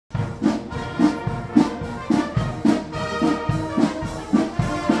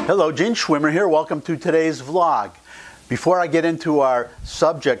Hello, Gene Schwimmer here. Welcome to today's vlog. Before I get into our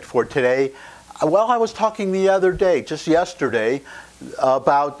subject for today, well, I was talking the other day, just yesterday,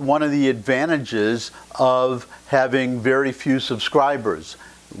 about one of the advantages of having very few subscribers,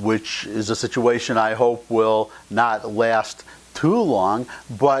 which is a situation I hope will not last too long,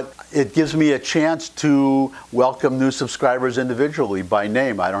 but it gives me a chance to welcome new subscribers individually by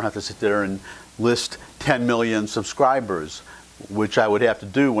name. I don't have to sit there and list 10 million subscribers, which I would have to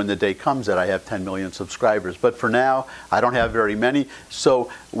do when the day comes that I have 10 million subscribers. But for now, I don't have very many.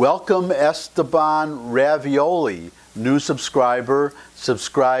 So welcome Esteban Ravioli, new subscriber,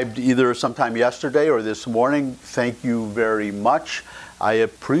 subscribed either sometime yesterday or this morning. Thank you very much. I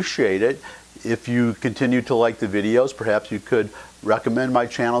appreciate it. If you continue to like the videos, perhaps you could recommend my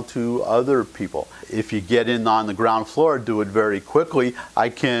channel to other people. If you get in on the ground floor, do it very quickly. I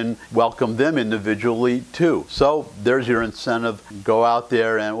can welcome them individually too. So there's your incentive. Go out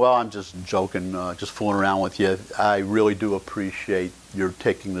there and, well, I'm just joking, just fooling around with you. I really do appreciate you're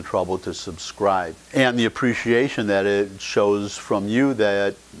taking the trouble to subscribe, and the appreciation that it shows from you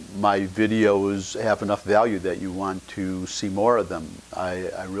that my videos have enough value that you want to see more of them.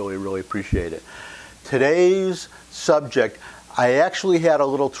 I really appreciate it. Today's subject, I actually had a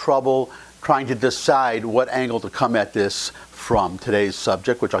little trouble trying to decide what angle to come at this from, today's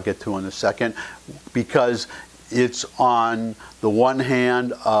subject, which I'll get to in a second, because it's on the one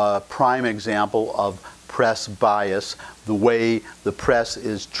hand a prime example of press bias, the way the press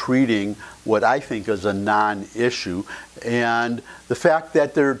is treating what I think is a non-issue, and the fact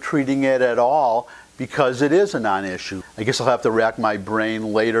that they're treating it at all because it is a non-issue. I guess I'll have to rack my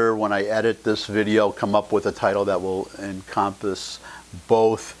brain later when I edit this video, come up with a title that will encompass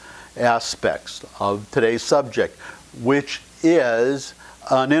both aspects of today's subject, which is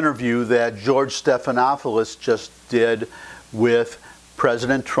an interview that George Stephanopoulos just did with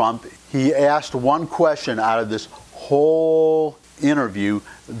President Trump. He asked one question out of this whole interview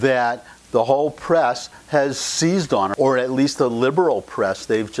that the whole press has seized on, or at least the liberal press.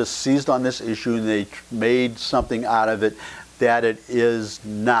 They've just seized on this issue and they made something out of it that it is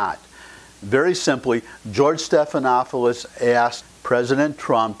not. Very simply, George Stephanopoulos asked President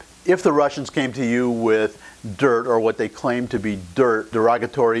Trump, if the Russians came to you with dirt, or what they claim to be dirt,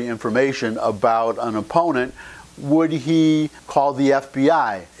 derogatory information about an opponent, would he call the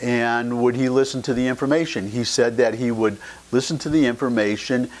FBI and would he listen to the information? He said that he would listen to the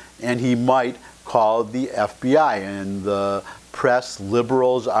information and he might call the FBI. And the press,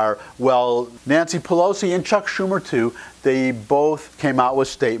 liberals are, well, Nancy Pelosi and Chuck Schumer too, they both came out with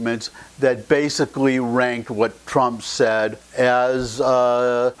statements that basically ranked what Trump said as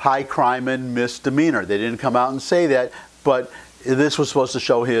a high crime and misdemeanor. They didn't come out and say that, but this was supposed to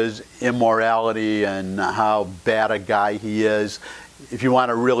show his immorality and how bad a guy he is. If you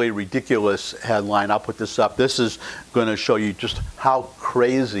want a really ridiculous headline, I'll put this up. This is going to show you just how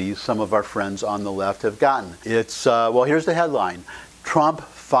crazy some of our friends on the left have gotten. It's, well, here's the headline. Trump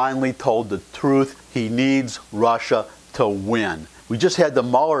finally told the truth. He needs Russia to win. We just had the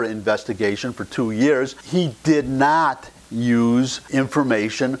Mueller investigation for 2 years. He did not use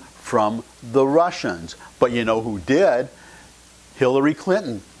information from the Russians. But you know who did? Hillary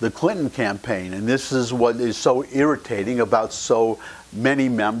Clinton, the Clinton campaign. And this is what is so irritating about so many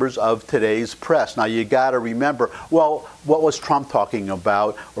members of today's press. Now you got to remember, well, what was Trump talking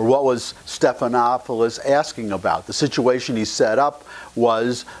about, or what was Stephanopoulos asking about? The situation he set up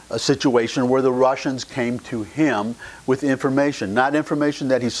was a situation where the Russians came to him with information, not information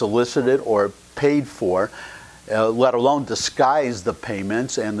that he solicited or paid for, let alone disguise the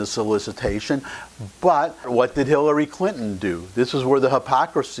payments and the solicitation. But what did Hillary Clinton do? This is where the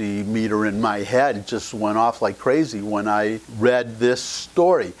hypocrisy meter in my head just went off like crazy when I read this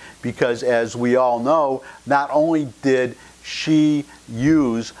story. Because as we all know, not only did she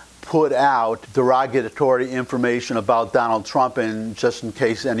put out derogatory information about Donald Trump, and just in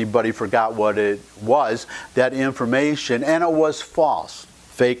case anybody forgot what it was, that information, and it was false.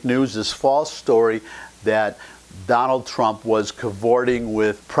 Fake news, this false story that Donald Trump was cavorting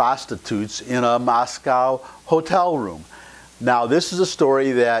with prostitutes in a Moscow hotel room. Now, this is a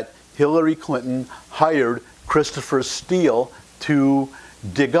story that Hillary Clinton hired Christopher Steele to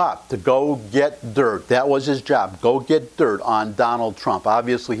dig up, to go get dirt. That was his job, go get dirt on Donald Trump.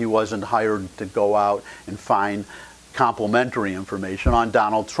 Obviously, he wasn't hired to go out and find complimentary information on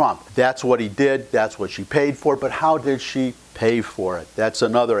Donald Trump. That's what he did, that's what she paid for, but how did she pay for it? That's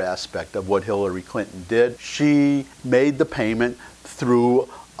another aspect of what Hillary Clinton did. She made the payment through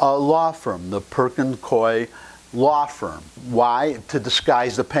a law firm, the Perkins Coie law firm. Why? To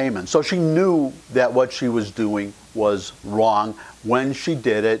disguise the payment. So she knew that what she was doing was wrong when she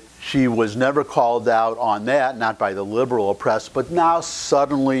did it. She was never called out on that, not by the liberal press, but now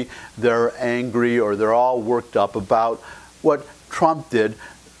suddenly they're angry or they're all worked up about what Trump did,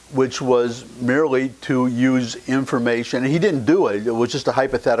 which was merely to use information. And he didn't do it. It was just a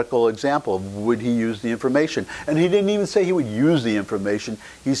hypothetical example of would he use the information. And he didn't even say he would use the information.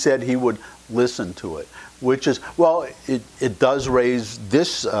 He said he would listen to it, which is, well, it does raise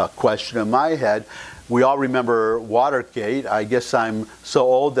this question in my head. We all remember Watergate. I guess I'm so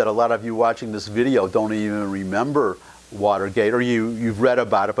old that a lot of you watching this video don't even remember Watergate, or you've read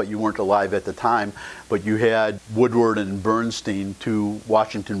about it, but you weren't alive at the time. But you had Woodward and Bernstein, two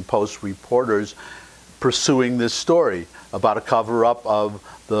Washington Post reporters, pursuing this story about a cover-up of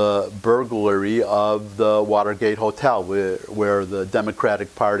the burglary of the Watergate Hotel, where the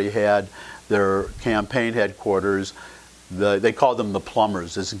Democratic Party had their campaign headquarters. They called them the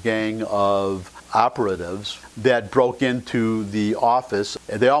Plumbers, this gang of operatives that broke into the office.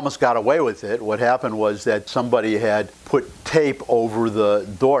 They almost got away with it. What happened was that somebody had put tape over the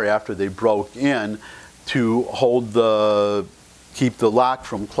door after they broke in to keep the lock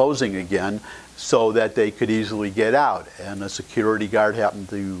from closing again, so that they could easily get out. And a security guard happened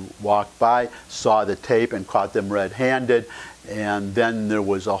to walk by, saw the tape, and caught them red-handed. And then there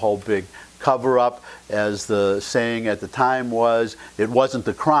was a whole big cover-up. As the saying at the time was, it wasn't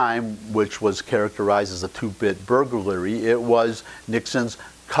the crime, which was characterized as a two-bit burglary. It was Nixon's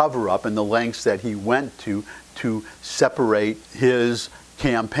cover-up and the lengths that he went to separate his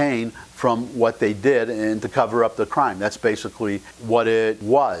campaign from what they did and to cover up the crime. That's basically what it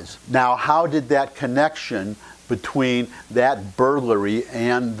was. Now, how did that connection between that burglary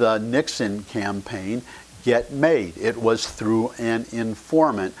and the Nixon campaign get made? It was through an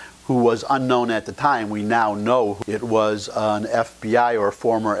informant who was unknown at the time. We now know it was an FBI or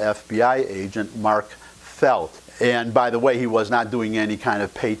former FBI agent, Mark Felt. And by the way, he was not doing any kind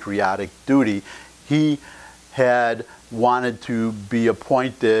of patriotic duty. He had wanted to be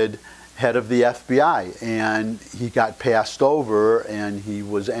appointed head of the FBI, and he got passed over, and he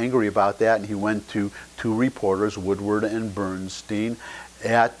was angry about that, and he went to two reporters, Woodward and Bernstein,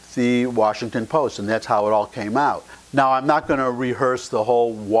 at the Washington Post, and that's how it all came out. Now, I'm not going to rehearse the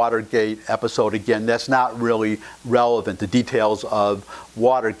whole Watergate episode again. That's not really relevant, the details of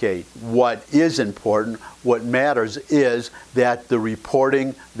Watergate. What is important, what matters, is that the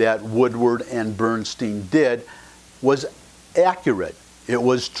reporting that Woodward and Bernstein did was accurate. It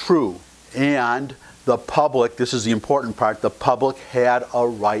was true. And the public, this is the important part, the public had a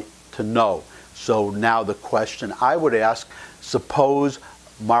right to know. So now the question I would ask, suppose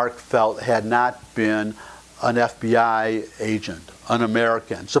Mark Felt had not been an FBI agent, an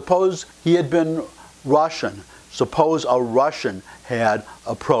American. Suppose he had been Russian. Suppose a Russian had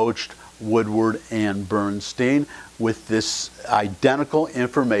approached Woodward and Bernstein with this identical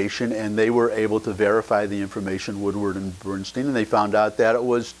information, and they were able to verify the information, Woodward and Bernstein, and they found out that it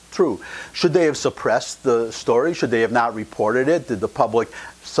was true. Should they have suppressed the story? Should they have not reported it? Did the public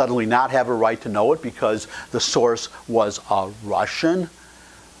suddenly not have a right to know it because the source was a Russian?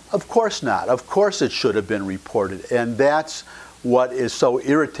 Of course not. Of course it should have been reported. And that's what is so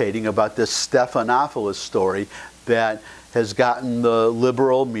irritating about this Stephanopoulos story that has gotten the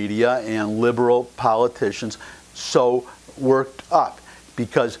liberal media and liberal politicians so worked up,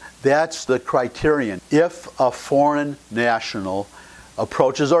 because that's the criterion. If a foreign national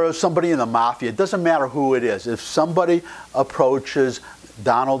approaches, or somebody in the mafia, it doesn't matter who it is, if somebody approaches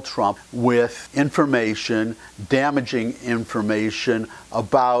Donald Trump with information, damaging information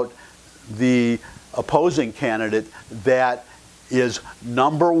about the opposing candidate that is,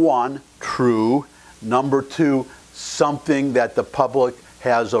 number one, true, number two, something that the public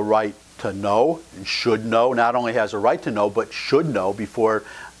has a right to know and should know, not only has a right to know, but should know before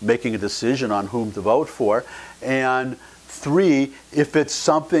making a decision on whom to vote for, and three, if it's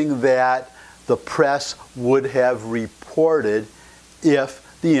something that the press would have reported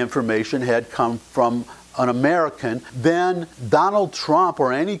if the information had come from an American, then Donald Trump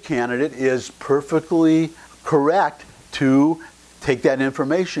or any candidate is perfectly correct to take that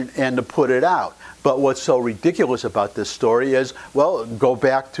information and to put it out. But what's so ridiculous about this story is, well, go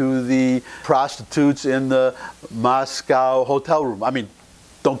back to the prostitutes in the Moscow hotel room. I mean,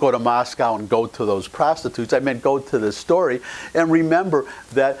 don't go to Moscow and go to those prostitutes. I meant go to the story and remember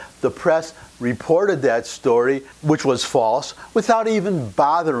that the press reported that story, which was false, without even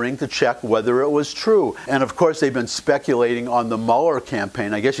bothering to check whether it was true. And of course, they've been speculating on the Mueller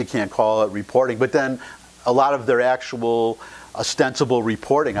campaign. I guess you can't call it reporting, but then a lot of their actual ostensible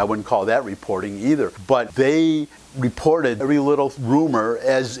reporting. I wouldn't call that reporting either. But they reported every little rumor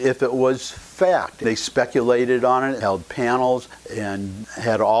as if it was fact. They speculated on it, held panels, and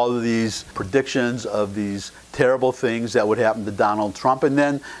had all of these predictions of these terrible things that would happen to Donald Trump, and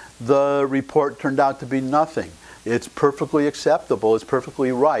then the report turned out to be nothing. It's perfectly acceptable, it's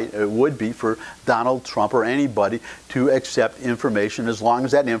perfectly right, it would be for Donald Trump or anybody to accept information as long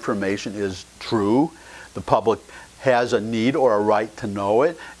as that information is true, the public has a need or a right to know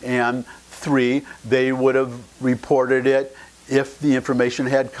it, and 3, they would have reported it if the information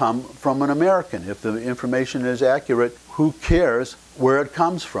had come from an American. If the information is accurate, who cares where it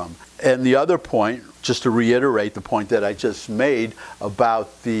comes from? And the other point, just to reiterate the point that I just made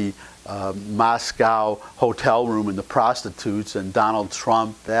about the Moscow hotel room and the prostitutes and Donald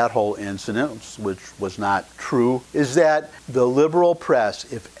Trump, that whole incident, which was not true, is that the liberal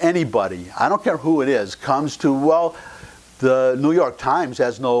press, if anybody, I don't care who it is, comes to, well, the New York Times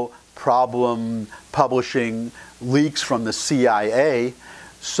has no problem publishing leaks from the CIA,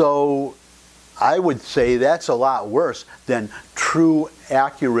 so I would say that's a lot worse than true,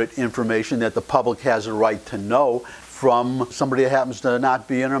 accurate information that the public has a right to know from somebody that happens to not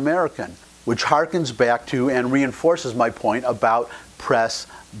be an American, which harkens back to and reinforces my point about press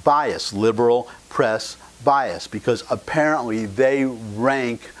bias, liberal press bias, because apparently they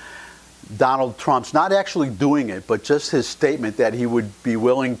rank Donald Trump's not actually doing it, but just his statement that he would be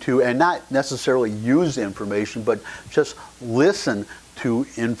willing to, and not necessarily use information, but just listen to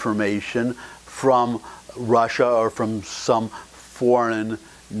information from Russia or from some foreign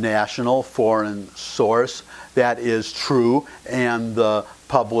national, foreign source that is true, and the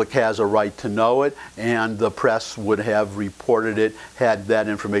public has a right to know it, and the press would have reported it had that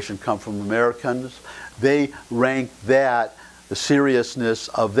information come from Americans. They rank that, the seriousness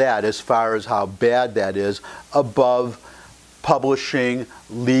of that, as far as how bad that is, above publishing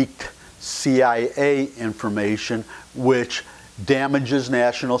leaked CIA information, which damages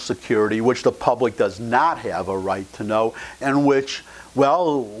national security, which the public does not have a right to know, and which,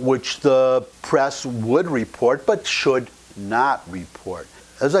 well, which the press would report, but should not report.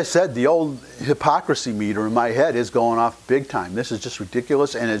 As I said, the old hypocrisy meter in my head is going off big time. This is just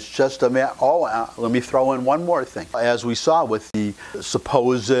ridiculous, and it's just a let me throw in one more thing. As we saw with the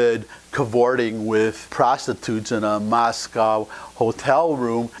supposed cavorting with prostitutes in a Moscow hotel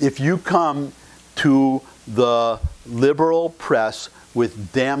room, if you come to the liberal press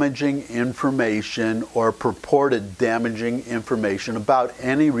with damaging information or purported damaging information about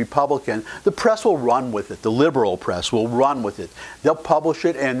any Republican, the press will run with it. The liberal press will run with it. They'll publish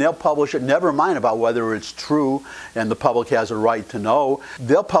it, and they'll publish it, never mind about whether it's true and the public has a right to know.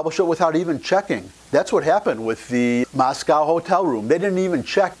 They'll publish it without even checking. That's what happened with the Moscow hotel room. They didn't even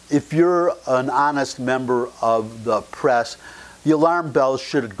check. If you're an honest member of the press, the alarm bells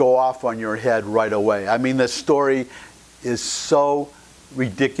should go off on your head right away. I mean, the story is so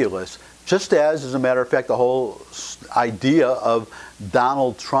ridiculous. Just as a matter of fact, the whole idea of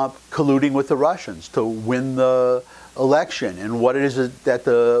Donald Trump colluding with the Russians to win the election, and what it is that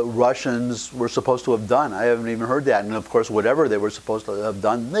the Russians were supposed to have done. I haven't even heard that. And of course, whatever they were supposed to have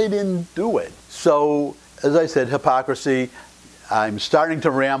done, they didn't do it. So, as I said, hypocrisy. I'm starting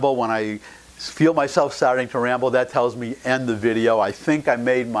to ramble. When I feel myself starting to ramble, that tells me end the video. I think I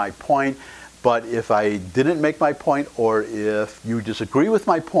made my point. But if I didn't make my point, or if you disagree with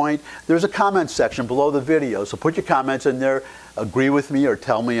my point, there's a comment section below the video. So put your comments in there, agree with me, or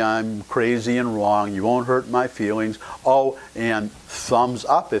tell me I'm crazy and wrong. You won't hurt my feelings. Oh, and thumbs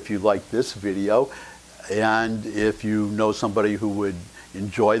up if you like this video. And if you know somebody who would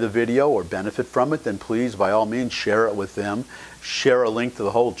enjoy the video or benefit from it, then please, by all means, share it with them. Share a link to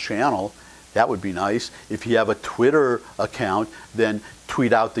the whole channel. That would be nice. If you have a Twitter account, then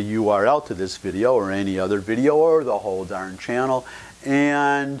tweet out the URL to this video or any other video or the whole darn channel.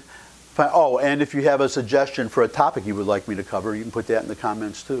 And and if you have a suggestion for a topic you would like me to cover, you can put that in the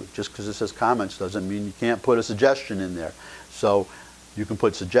comments too. Just because it says comments doesn't mean you can't put a suggestion in there. So you can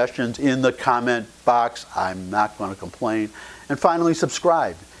put suggestions in the comment box. I'm not going to complain. And finally,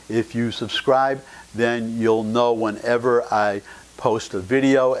 subscribe. If you subscribe, then you'll know whenever I post a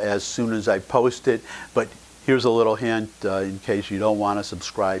video as soon as I post it. But here's a little hint in case you don't want to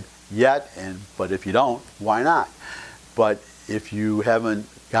subscribe yet, but if you don't, why not? But if you haven't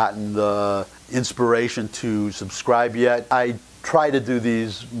gotten the inspiration to subscribe yet, I try to do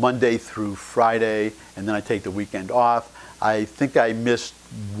these Monday through Friday, and then I take the weekend off. I think I missed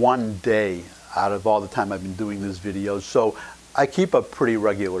one day out of all the time I've been doing these videos, so I keep a pretty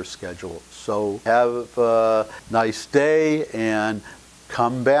regular schedule. So have a nice day and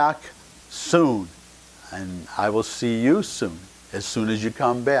come back soon. And I will see you soon as you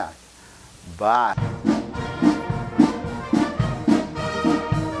come back. Bye.